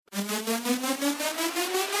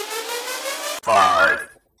5,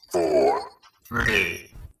 4,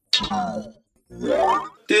 3, 2, 1.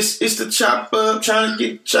 This is the chop up, trying to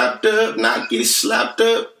get chopped up, not get slapped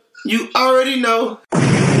up. You already know.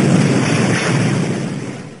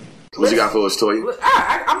 What you got for us, Toya?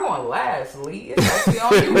 I'm going last, Lee. It's actually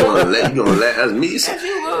on you. You going last? That's me.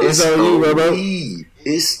 It's on you, bro. Me.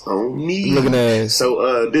 It's on me. Looking at it.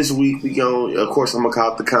 So this week we going. Of course, I'm gonna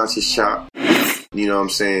call it the conscious chop. You know what I'm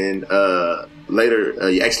saying?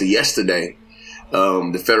 Actually yesterday,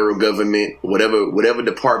 the federal government, whatever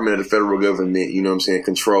department of the federal government, you know what I'm saying,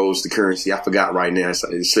 controls the currency. I forgot right now, so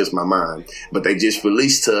it slips my mind. But they just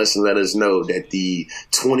released to us and let us know that the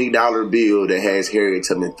 $20 bill that has Harriet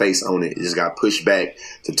Tubman face on it just got pushed back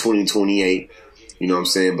to 2028. You know what I'm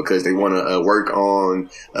saying? Because they want to work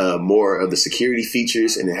on more of the security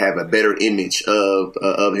features and have a better image of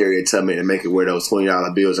Harriet Tubman and make it where those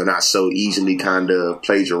 $20 bills are not so easily kind of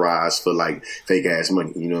plagiarized for like fake ass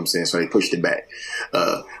money. You know what I'm saying? So they pushed it back.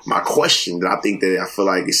 My question that I feel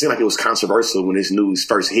like it seemed like it was controversial when this news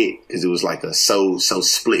first hit because it was like a so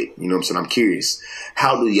split. You know what I'm saying? I'm curious.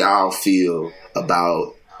 How do y'all feel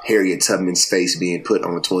about Harriet Tubman's face being put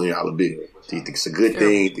on a $20 bill? Do you think it's a good thing?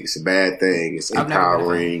 Do you think it's a bad thing? It's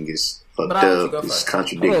empowering? It's fucked up? It's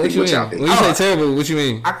contradicting? What y'all think? When you say terrible, what you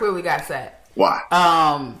mean? I clearly got set. Why?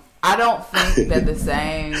 I don't think that the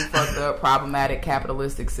same fucked up problematic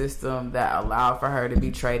capitalistic system that allowed for her to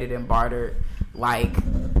be traded and bartered like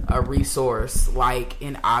a resource, like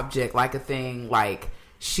an object, like a thing, like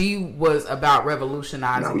she was about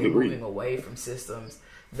revolutionizing and moving away from systems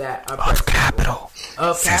that of capital.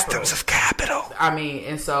 Systems of capital. I mean,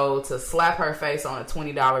 and so to slap her face on a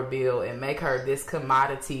 $20 bill and make her this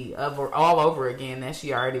commodity all over again that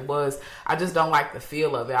she already was, I just don't like the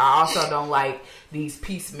feel of it. I also don't like these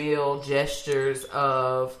piecemeal gestures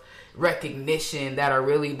of recognition that are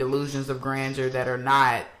really delusions of grandeur that are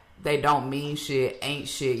not. They don't mean shit, ain't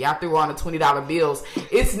shit. Y'all threw on the $20 bills.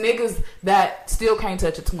 It's niggas that still can't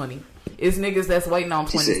touch a 20. It's niggas that's waiting on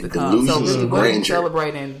 20s to come. So really, what are you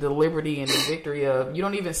celebrating the liberty and the victory of? You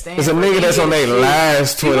don't even stand. It's a nigga that's on their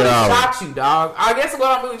last $20. She would have shot you, dog. I guess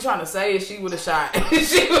what I'm really trying to say is she would have shot.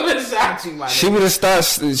 She would have shot you, my nigga. She would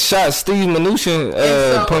have shot Steve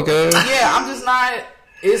Mnuchin, punk ass. Yeah, I'm just not.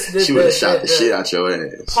 It's she would have shot the shit out your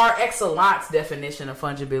ass. Par excellence definition of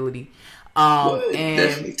fungibility. And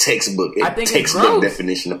definitely textbook. I think textbook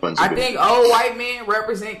definition of fungibility. I think old white men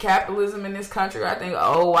represent capitalism in this country. I think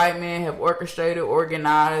old white men have orchestrated,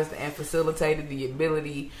 organized, and facilitated the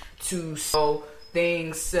ability to sell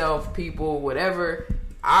things, self, people, whatever.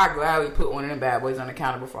 I gladly put one of them bad boys on the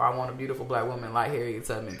counter before I want a beautiful black woman like Harriet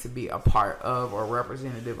Tubman to be a part of or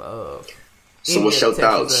representative of. So what's your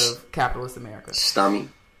thoughts of capitalist America? Stommy?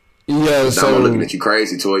 Yeah, so I'm looking at you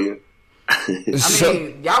crazy, Toya. I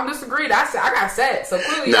mean, y'all disagreed. I got set, so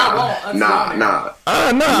clearly y'all want Auntie on there.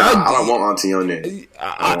 I don't want Auntie on there.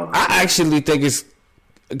 I actually think it's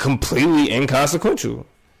completely inconsequential.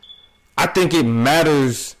 I think it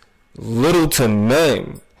matters little to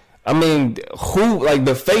none. I mean, who, like,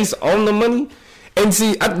 the face on the money? And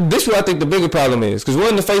see, this is what I think the bigger problem is. Because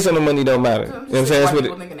one, the face on the money don't matter. You know what I'm saying? That's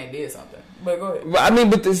people thinking they did something. But go ahead. I mean,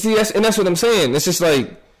 that's what I'm saying. It's just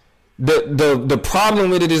like, the problem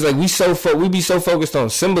with it is like we be so focused on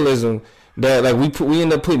symbolism that like we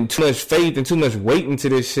end up putting too much faith and too much weight into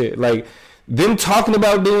this shit. Like them talking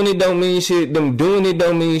about doing it don't mean shit. Them doing it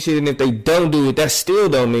don't mean shit. And if they don't do it, that still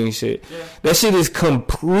don't mean shit. Yeah. That shit is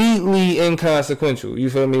completely inconsequential. You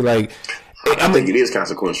feel me? Like I think it is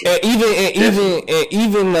consequential. And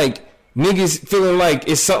even like niggas feeling like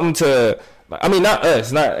it's something to. I mean, not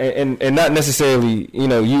us, and not necessarily, you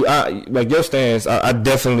know, like your stance. I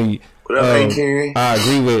definitely, I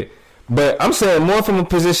agree with, but I'm saying more from a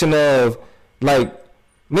position of like,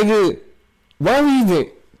 nigga, why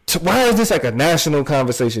is this like a national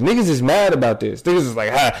conversation? Niggas is mad about this. Niggas is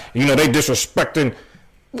like, they disrespecting.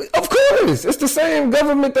 Of course, it's the same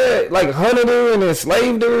government that like hunted her and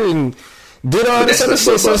enslaved her and did all this other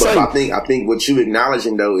shit. So it's like, I think what you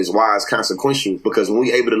acknowledging though is why it's consequential, because when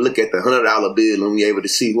we able to look at the $100 bill and we able to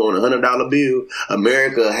see who on the $100 bill,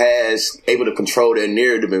 America has able to control that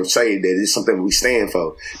narrative and say that it's something we stand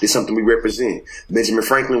for. It's something we represent. Benjamin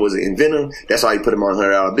Franklin was an inventor. That's why he put him on a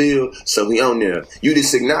 $100 bill. So he on there. You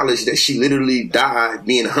just acknowledge that she literally died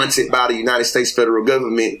being hunted by the United States federal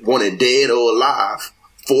government, wanted dead or alive,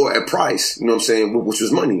 for a price, you know what I'm saying, which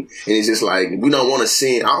was money. And it's just like, we don't want to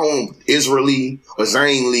send, I don't want Israel Lee or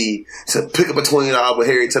Zane Lee to pick up a $20 with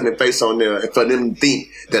Harriet Tubman face on there and for them to think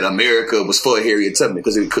that America was for Harriet Tubman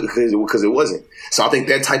because it wasn't. So I think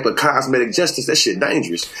that type of cosmetic justice, that shit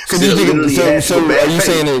dangerous. So are you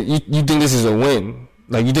saying that you think this is a win?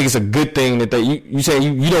 Like, you think it's a good thing that you say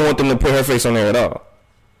you don't want them to put her face on there at all?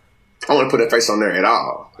 I want to put her face on there at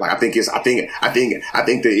all. Like, I think that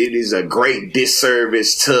it is a great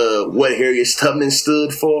disservice to what Harriet Tubman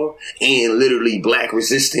stood for and literally black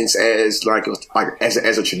resistance as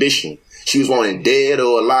as a tradition. She was wanted dead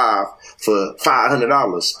or alive for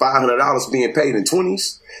 $500. $500 being paid in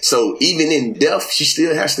 20s. So even in death, she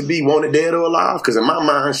still has to be wanted dead or alive. Because in my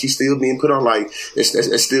mind, she's still being put on like,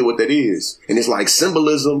 that's still what that is. And it's like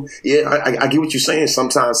symbolism. Yeah, I get what you're saying.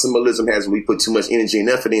 Sometimes symbolism we put too much energy and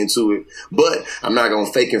effort into it. But I'm not going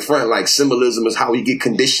to fake in front. Like, symbolism is how we get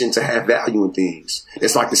conditioned to have value in things.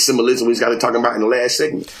 It's like the symbolism we got to talk about in the last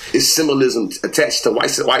segment. It's symbolism attached to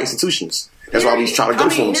white institutions. That's why we try to go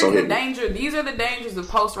for them so heavy. These are the dangers of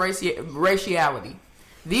post-raciality.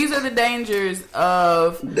 These are the dangers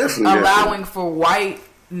of allowing for white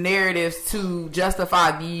narratives to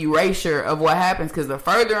justify the erasure of what happens. Because the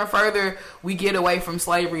further and further we get away from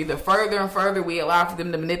slavery, the further and further we allow for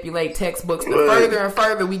them to manipulate textbooks, the further and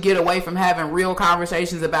further we get away from having real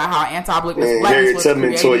conversations about how anti-blackness was Harriet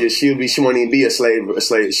Tubman told you she won't even be a slave.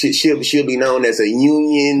 She'll be known as a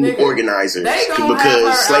union organizer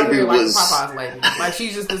because slavery was like Popeye's lady. Like,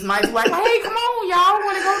 she's just this nice black. Like, hey, come on, y'all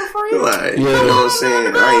want to go to free? Like, you know what I'm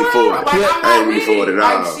saying? I ain't for it. I ain't really for it at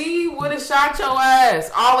all. Like, she would have shot your ass,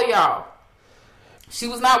 all of y'all. She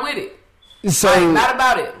was not with it. So, like, not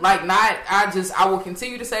about it. Like, not. I will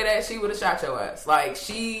continue to say that she would have shot your ass. Like,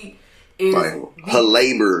 she is her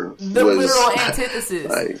labor the was literal antithesis.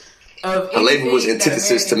 Like, of her labor was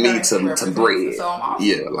antithesis to me to bread. So I'm off.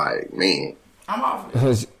 Yeah, like, man, I'm off.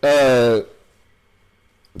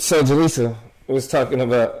 So Jaleesa was talking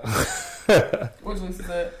about. What Jaleesa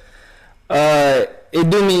said? It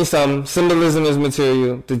do mean something. Symbolism is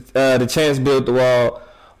material. The chants built the wall.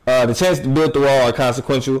 The chants to build the wall are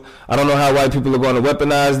consequential. I don't know how white people are going to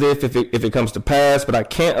weaponize this if it comes to pass, but I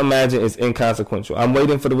can't imagine it's inconsequential. I'm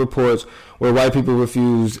waiting for the reports where white people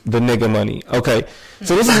refuse the nigga money. Okay,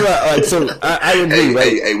 so this is what, I agree.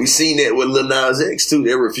 Hey, we seen that with Lil Nas X too.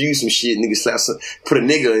 They refuse some shit. Niggas put a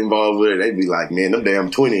nigga involved with it. They be like, man, them damn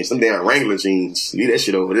 20s, them damn Wrangler jeans, leave that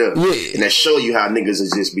shit over there. Yeah. And that show you how niggas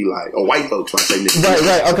is just be like, or white folks when I say niggas.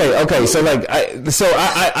 Right. Okay. So like,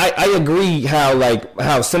 I agree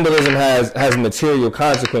how symbolism has material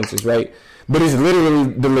consequences, right? But it's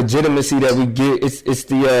literally the legitimacy that we give. It's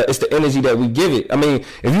the energy that we give it. I mean,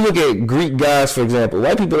 if you look at Greek gods, for example,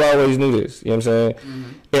 white people always knew this. You know what I'm saying?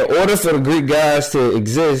 Mm-hmm. In order for the Greek gods to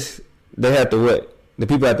exist, they had to what? The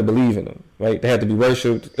people had to believe in them, right? They had to be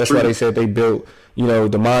worshipped. That's why they said they built,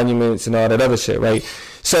 the monuments and all that other shit, right?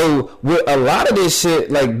 So with a lot of this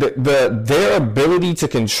shit, like their ability to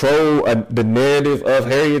control the narrative of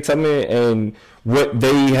Harriet Tubman and what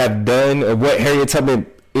they have done, or what Harriet Tubman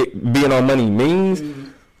being on money means,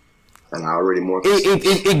 and I already more. It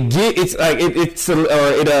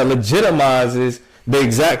legitimizes the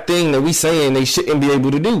exact thing that we saying they shouldn't be able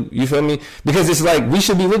to do. You feel me? Because it's like we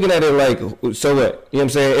should be looking at it like, so what? You know what I'm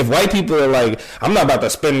saying? If white people are like, I'm not about to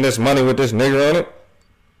spend this money with this nigga on it,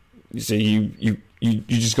 you say you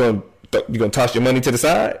just gonna. You're gonna toss your money to the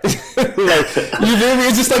side, like, you feel me?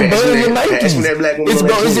 It's just like burning your Nikes.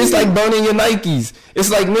 It's just like burning your Nikes. It's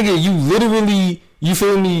like, nigga, you literally, you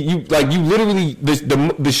feel me? You literally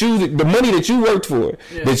the shoes, the money that you worked for,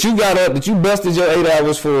 that you got up, that you busted your 8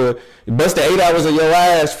 hours for, busted 8 hours of your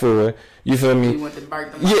ass for. You feel me?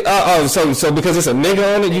 So because it's a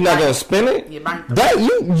nigga on it, you're not gonna spend it. That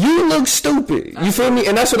you look stupid. You feel me?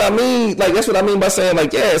 And that's what I mean. Like, that's what I mean by saying,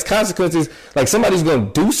 like, yeah, it's consequences. Like, somebody's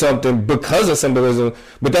gonna do something because of symbolism,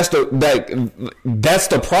 but that's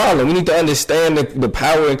the problem. We need to understand the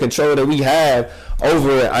power and control that we have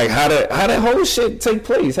over it. Like, how that whole shit take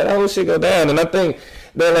place, how that whole shit go down. And I think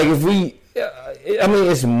that, like, if we, I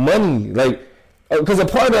mean, it's money, like, because a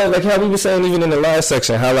part of, like, how we were saying even in the last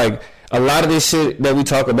section, how, like, a lot of this shit that we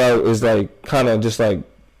talk about is, like, kind of just, like,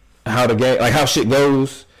 how the game, like, how shit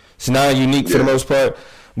goes. It's not unique for the most part.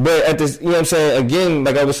 But at this, you know what I'm saying, again,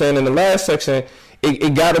 like I was saying in the last section,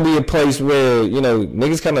 it got to be a place where,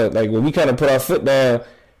 niggas kind of, like, where we kind of put our foot down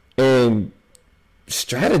and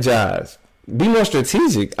strategize. Be more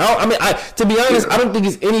strategic. To be honest, I don't think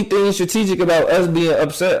it's anything strategic about us being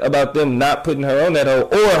upset about them not putting her on that hoe,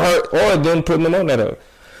 or them putting them on that hoe.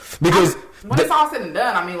 Because when it's all said and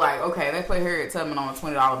done, I mean, like, okay, they put Harriet Tubman on a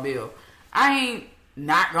 $20 bill. I ain't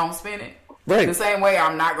not gonna spend it. Right. The same way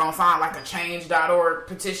I'm not gonna sign like a change.org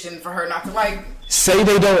petition for her not to, like, say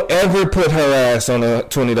they don't ever put her ass on a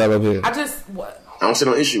 $20 bill. I don't see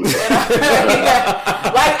no issue with that.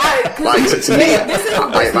 To me,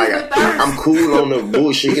 I'm cool on the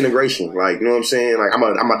bullshit integration. Like, you know what I'm saying? Like,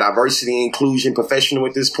 I'm a diversity inclusion professional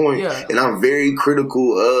at this point, and I'm very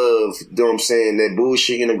critical of, you know what I'm saying, that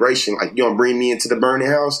bullshit integration. Like, you don't bring me into the burning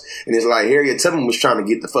house, and it's like Harriet Tubman was trying to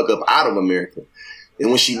get the fuck up out of America. And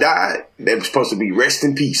when she died, they were supposed to be rest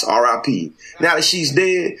in peace, R.I.P. Now that she's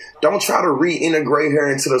dead, don't try to reintegrate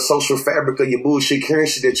her into the social fabric of your bullshit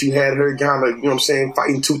currency that you had her kind of, you know what I'm saying,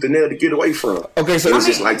 fighting tooth and nail to get away from. Okay, so it's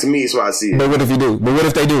just like, to me, it's what I see it. But what if you do? But what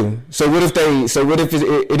if they do? So what if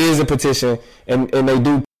it is a petition and they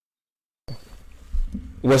do?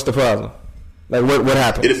 What's the problem? Like, what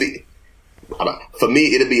happens? For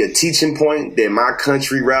me, it'll be a teaching point that my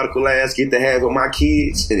country radical ass get to have with my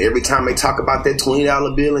kids. And every time they talk about that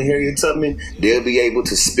 $20 bill in Harriet Tubman, they'll be able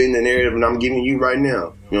to spin the narrative that I'm giving you right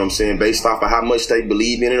now. You know what I'm saying? Based off of how much they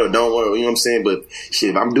believe in it or don't, or, you know what I'm saying? But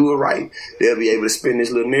shit, if I'm doing right, they'll be able to spin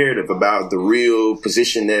this little narrative about the real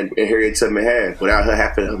position that Harriet Tubman had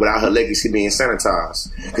without her legacy being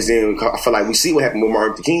sanitized. Because then I feel like we see what happened with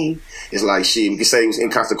Martin Luther King. It's like, shit, we can say it was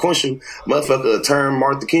inconsequential. Motherfucker turn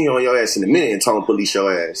Martin Luther King on your ass in a minute and tone police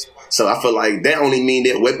your ass. So I feel like that only mean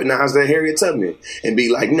that weaponize that Harriet Tubman and be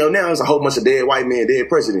like, you know, now it's a whole bunch of dead white men, dead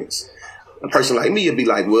presidents. A person like me would be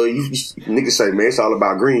like, well, you niggas say, man, it's all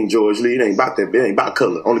about green, George Lee. It ain't about that. It ain't about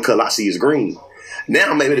color. Only color I see is green.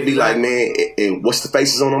 Now maybe to be like, man, and what's the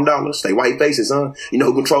faces on them dollars? They white faces, huh? You know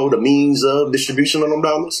who control the means of distribution of them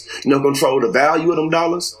dollars? You know who control the value of them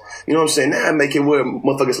dollars? You know what I'm saying? Now make it where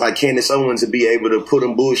motherfuckers like Candace Owens to be able to put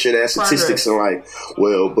them bullshit ass statistics and like,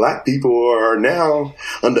 well, black people are now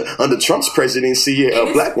under Trump's presidency,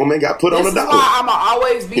 a black woman got put on a dollar. I'm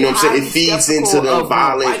always be, you know what I'm saying? It feeds into the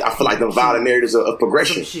violent. I feel like the violent narratives of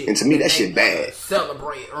progression, and to me that shit bad.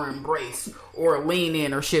 Celebrate or embrace or lean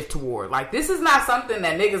in or shift toward. Like, this is not something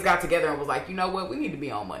that niggas got together and was like, you know what, we need to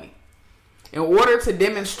be on money. In order to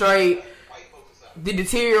demonstrate the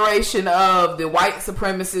deterioration of the white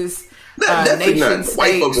supremacist nation state,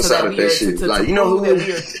 white folks so that inside of that shit. Like, you know who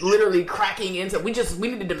we are literally cracking into. We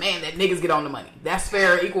need to demand that niggas get on the money. That's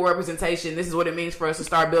fair, equal representation. This is what it means for us to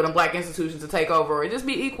start building black institutions to take over or just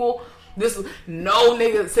be equal. This no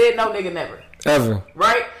nigga never ever,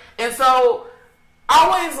 right? And so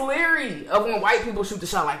always leery of when white people shoot the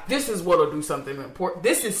shot. Like, this is what'll do something important.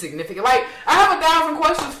 This is significant. Like, I have 1,000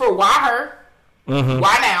 questions for why her,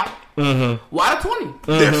 why now. Why the 20?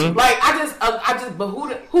 Like, I just, but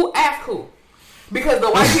who asked who? Because the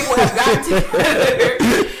white people have gotten together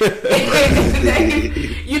and they,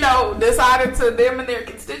 you know, decided to, them and their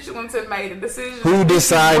constituents have made a decision. Who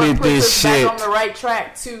decided this shit? Back on the right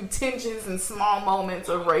track to tensions and small moments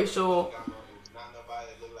of racial.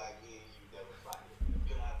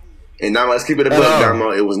 And now let's keep it a buck, Damo.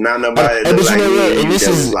 It was not nobody. And this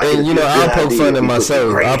is, and you know, I'll poke fun at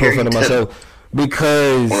myself.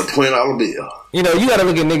 Because on a $20 bill, you know, you gotta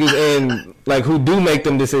look at niggas and like who do make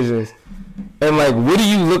them decisions, and like, what do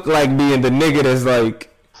you look like being the nigga that's like,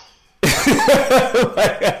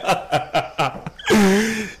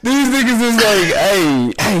 these niggas is like,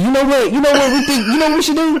 hey, you know what we think, you know what we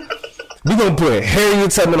should do? We gonna put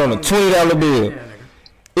Harriet Tubman on a $20 bill.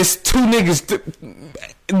 It's two niggas,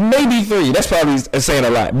 maybe three. That's probably saying a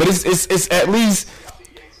lot, but it's at least.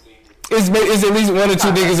 It's at least one or two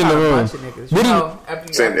niggas in the room. What do you? I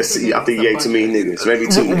think you ate too many niggas. Maybe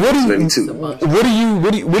two. Maybe two. What do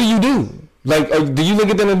you do? Like, do you look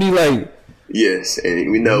at them and be like, yes,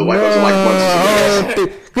 and we know white folks like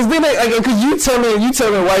bunches. Because then, because you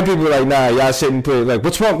telling white people like, nah, y'all shouldn't put, like,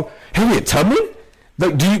 what's wrong? Harriet Tubman?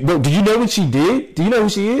 Like, do you know what she did? Do you know who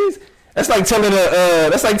she is? That's like telling a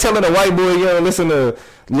white boy, yo, listen to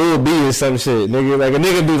Lil B or some shit, nigga. Like, a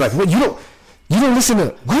nigga be like, what, you don't listen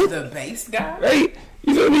to what? The bass guy, right?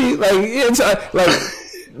 You feel me? Like, yeah, like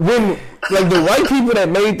when like the white people that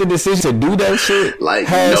made the decision to do that shit like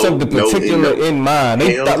had something particular in mind.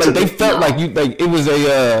 They felt like it was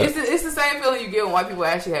a. It's the same feeling you get when white people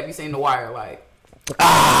actually have you seen The Wire, like.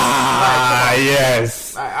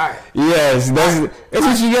 Yes. All right. Yes, that's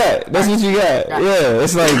what you got. That's what you got. Yeah,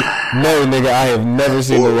 it's like, no, nigga, I have never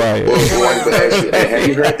seen The Wire. Have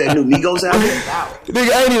you heard that new Migos album? Nigga,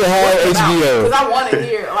 I ain't even had HBO. Because I want to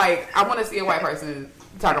hear, I want to see a white person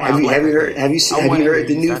talk about. Have you heard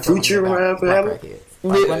the new Future album?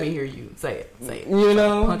 Let me hear you say it. You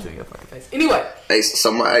know, punch you in your fucking face. Anyway,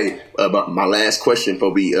 so my last question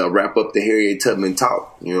before we wrap up the Harriet Tubman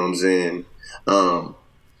talk. You know what I'm saying?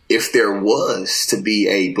 If there was to be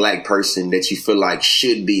a black person that you feel like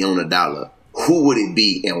should be on a dollar, who would it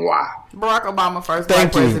be and why? Barack Obama, first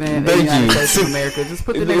black president of the United States of America. Just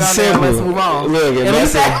put the nigga on there and let's move on. Look, at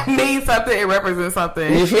least that means something. It represents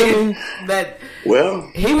something. You feel me? Well,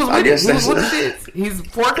 he was with it. He was with the shits. He's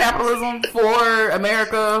for capitalism, for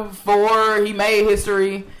America, he made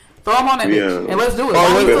history. Throw him on that bitch and let's do it.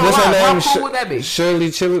 What's her name? How cool would that be?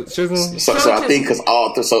 Shirley Chisholm. So I think because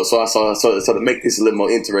so to make this a little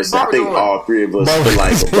more interesting, I think all three of us feel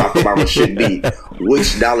like Barack Obama should be.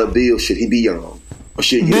 Which dollar bill should he be on, or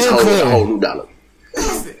should he get a whole new dollar?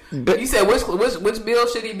 You said which bill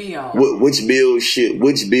should he be on? Which bill should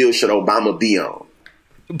Obama be on?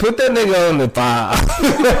 Put that nigga on the 5.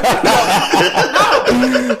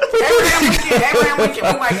 Abraham Lincoln.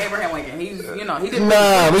 We like Abraham Lincoln. He's, he didn't.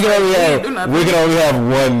 Nah, we can only have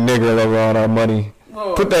one nigga that on our money.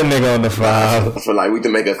 Whoa. Put that nigga on the 5. I feel like we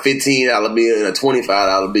can make a $15 bill and a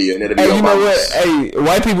 $25 bill, and it'll be. Hey, you know what? Hey,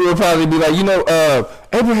 white people would probably be like,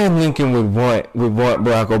 Abraham Lincoln would want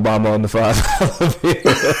Barack Obama on the $5 bill.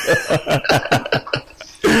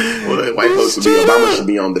 Well, white folks would be. Obama should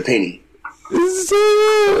be on the penny.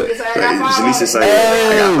 Jaleesa saying,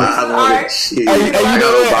 I got 500. Shit. You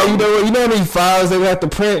know how many files they got to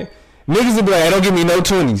print? Niggas would be like, hey, don't give me no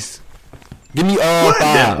 20s. Give me all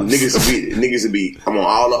 5s. Niggas would be. I want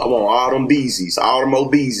all them beezies, all them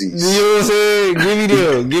obeezies. You know what I'm saying?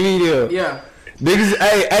 Give me them. Yeah. Niggas,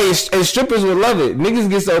 hey, strippers would love it. Niggas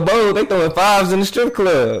get so bold, they throwing 5s in the strip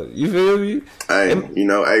club. You feel me? Hey,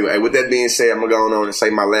 with that being said, I'm gonna go on and say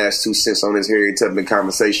my last 2 cents on this Harriet Tubman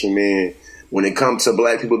conversation, man. When it comes to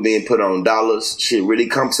black people being put on dollars, shit really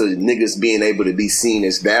come to niggas being able to be seen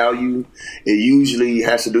as value. It usually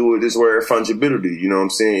has to do with this word fungibility. You know what I'm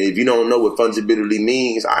saying? If you don't know what fungibility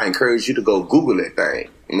means, I encourage you to go Google that thing.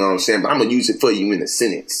 You know what I'm saying? But I'm going to use it for you in a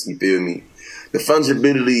sentence. You feel me? The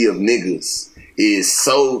fungibility of niggas is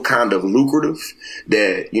so kind of lucrative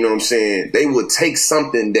that, you know what I'm saying, they would take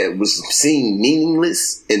something that was seen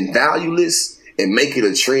meaningless and valueless and make it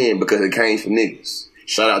a trend because it came from niggas.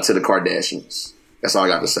 Shout out to the Kardashians. That's all I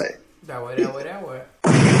got to say. That way.